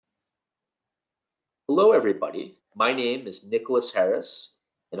Hello, everybody. My name is Nicholas Harris,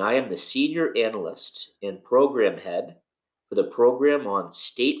 and I am the Senior Analyst and Program Head for the program on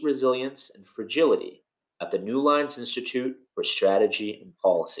State Resilience and Fragility at the New Lines Institute for Strategy and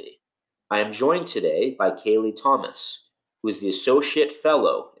Policy. I am joined today by Kaylee Thomas, who is the Associate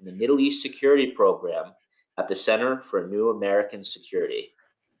Fellow in the Middle East Security Program at the Center for New American Security.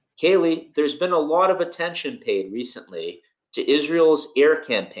 Kaylee, there's been a lot of attention paid recently to Israel's air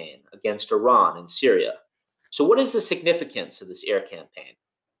campaign against Iran and Syria. So, what is the significance of this air campaign?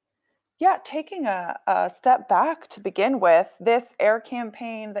 Yeah, taking a step back to begin with, this air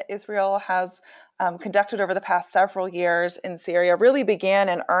campaign that Israel has conducted over the past several years in Syria really began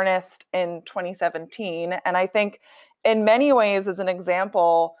in earnest in 2017. And I think, in many ways, is an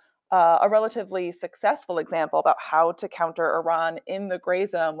example, a relatively successful example about how to counter Iran in the gray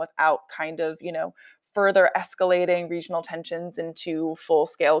zone without further escalating regional tensions into full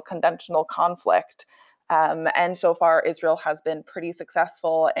scale conventional conflict. And so far, Israel has been pretty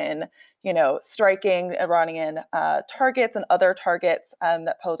successful in striking Iranian targets and other targets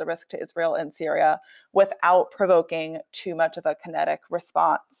that pose a risk to Israel and Syria without provoking too much of a kinetic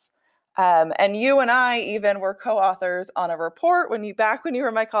response. And you and I even were co-authors on a report when you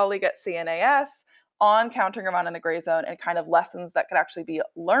were my colleague at CNAS on countering Iran in the gray zone and kind of lessons that could actually be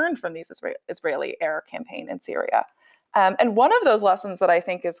learned from these Israeli air campaign in Syria. And one of those lessons that I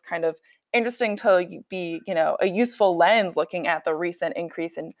think is kind of interesting to be, a useful lens looking at the recent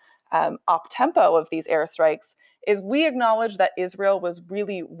increase in op tempo of these airstrikes is we acknowledge that Israel was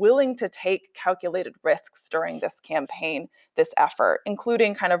really willing to take calculated risks during this campaign, this effort,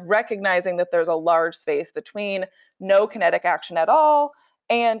 including kind of recognizing that there's a large space between no kinetic action at all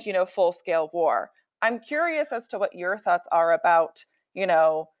and, full scale war. I'm curious as to what your thoughts are about,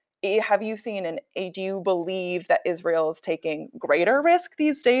 have you seen do you believe that Israel is taking greater risk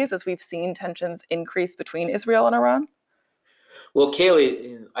these days as we've seen tensions increase between Israel and Iran? Well,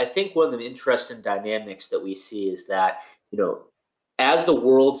 Kaylee, I think one of the interesting dynamics that we see is that, you know, as the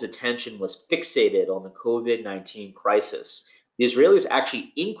world's attention was fixated on the COVID-19 crisis, the Israelis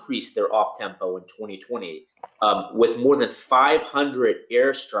actually increased their op tempo in 2020 with more than 500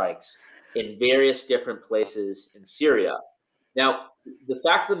 airstrikes in various different places in Syria. Now, the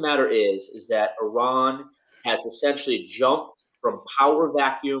fact of the matter is that Iran has essentially jumped from power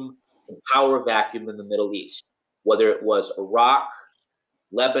vacuum to power vacuum in the Middle East, whether it was Iraq,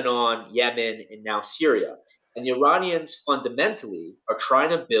 Lebanon, Yemen, and now Syria. And the Iranians fundamentally are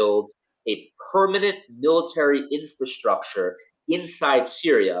trying to build a permanent military infrastructure inside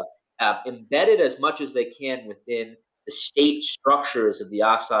Syria, embedded as much as they can within the state structures of the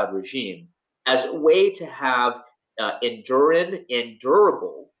Assad regime, as a way to have enduring and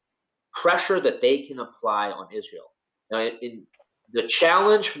durable pressure that they can apply on Israel. Now, the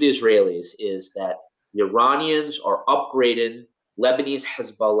challenge for the Israelis is that the Iranians are upgrading Lebanese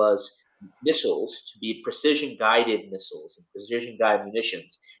Hezbollah's missiles to be precision guided missiles and precision guided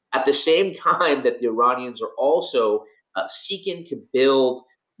munitions. At the same time that the Iranians are also seeking to build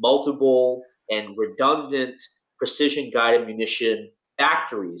multiple and redundant precision guided munition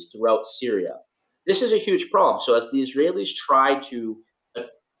factories throughout Syria. This is a huge problem. So, as the Israelis try to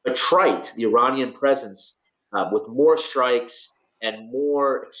attrite the Iranian presence with more strikes and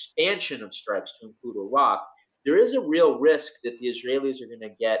more expansion of strikes to include Iraq, there is a real risk that the Israelis are going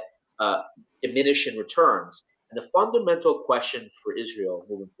to get diminishing returns. And the fundamental question for Israel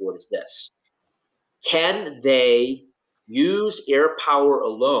moving forward is this: can they use air power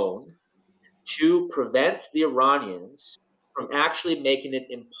alone to prevent the Iranians from actually making it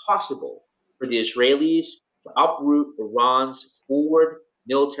impossible for the Israelis to uproot Iran's forward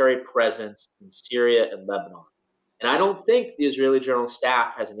military presence in Syria and Lebanon? And I don't think the Israeli General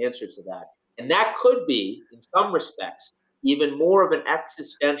Staff has an answer to that. And that could be, in some respects, even more of an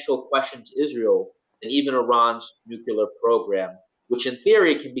existential question to Israel than even Iran's nuclear program, which in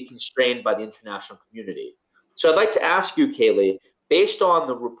theory can be constrained by the international community. So I'd like to ask you, Kaylee, based on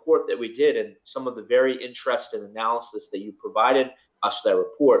the report that we did and some of the very interesting analysis that you provided us with that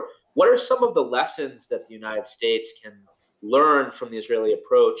report, what are some of the lessons that the United States can learn from the Israeli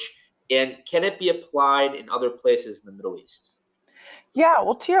approach, and can it be applied in other places in the Middle East? Yeah,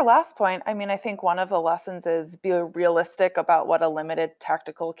 well, to your last point, I mean, I think one of the lessons is be realistic about what a limited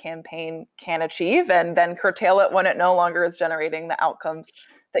tactical campaign can achieve and then curtail it when it no longer is generating the outcomes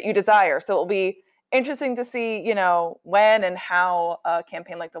that you desire. So it'll be interesting to see, when and how a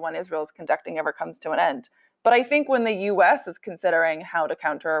campaign like the one Israel is conducting ever comes to an end. But I think when the US is considering how to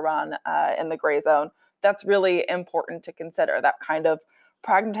counter Iran in the gray zone, that's really important to consider that kind of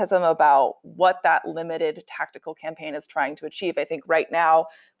pragmatism about what that limited tactical campaign is trying to achieve. I think right now,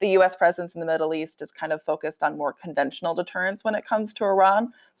 the US presence in the Middle East is kind of focused on more conventional deterrence when it comes to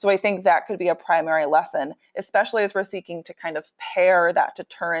Iran. So I think that could be a primary lesson, especially as we're seeking to kind of pair that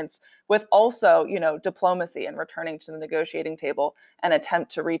deterrence with also, diplomacy and returning to the negotiating table and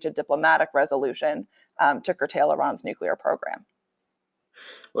attempt to reach a diplomatic resolution to curtail Iran's nuclear program.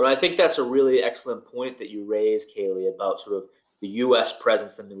 Well, I think that's a really excellent point that you raised, Kaylee, about sort of the U.S.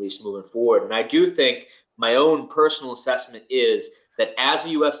 presence in the Middle East moving forward. And I do think my own personal assessment is that as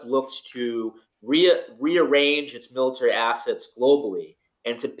the U.S. looks to rearrange its military assets globally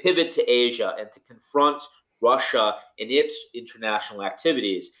and to pivot to Asia and to confront Russia in its international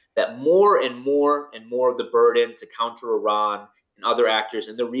activities, that more and more and more of the burden to counter Iran and other actors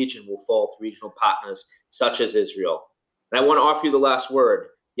in the region will fall to regional partners such as Israel. And I want to offer you the last word.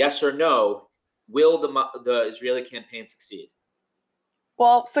 Yes or no, will the Israeli campaign succeed?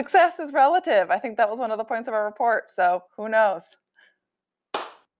 Well, success is relative. I think that was one of the points of our report. So who knows?